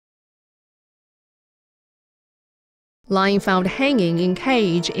Lion found hanging in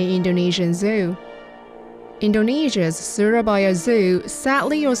cage in Indonesian zoo. Indonesia's Surabaya Zoo,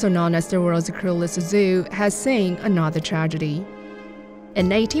 sadly also known as the world's cruelest zoo, has seen another tragedy. An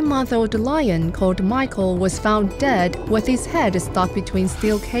 18-month-old lion called Michael was found dead with his head stuck between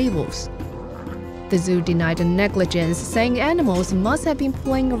steel cables. The zoo denied negligence, saying animals must have been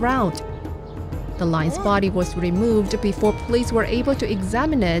playing around. The lion's body was removed before police were able to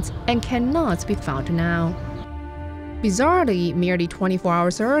examine it and cannot be found now. Bizarrely, merely 24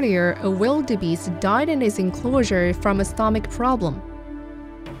 hours earlier, a wildebeest died in its enclosure from a stomach problem.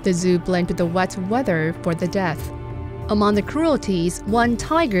 The zoo blamed the wet weather for the death. Among the cruelties, one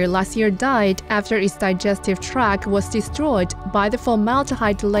tiger last year died after its digestive tract was destroyed by the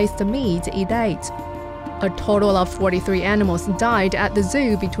formaldehyde-laced meat it ate. A total of 43 animals died at the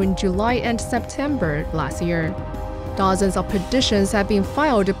zoo between July and September last year. Dozens of petitions have been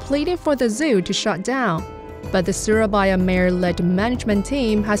filed pleading for the zoo to shut down, but the Surabaya Mayor-led management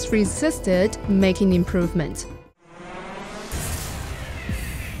team has resisted making improvements.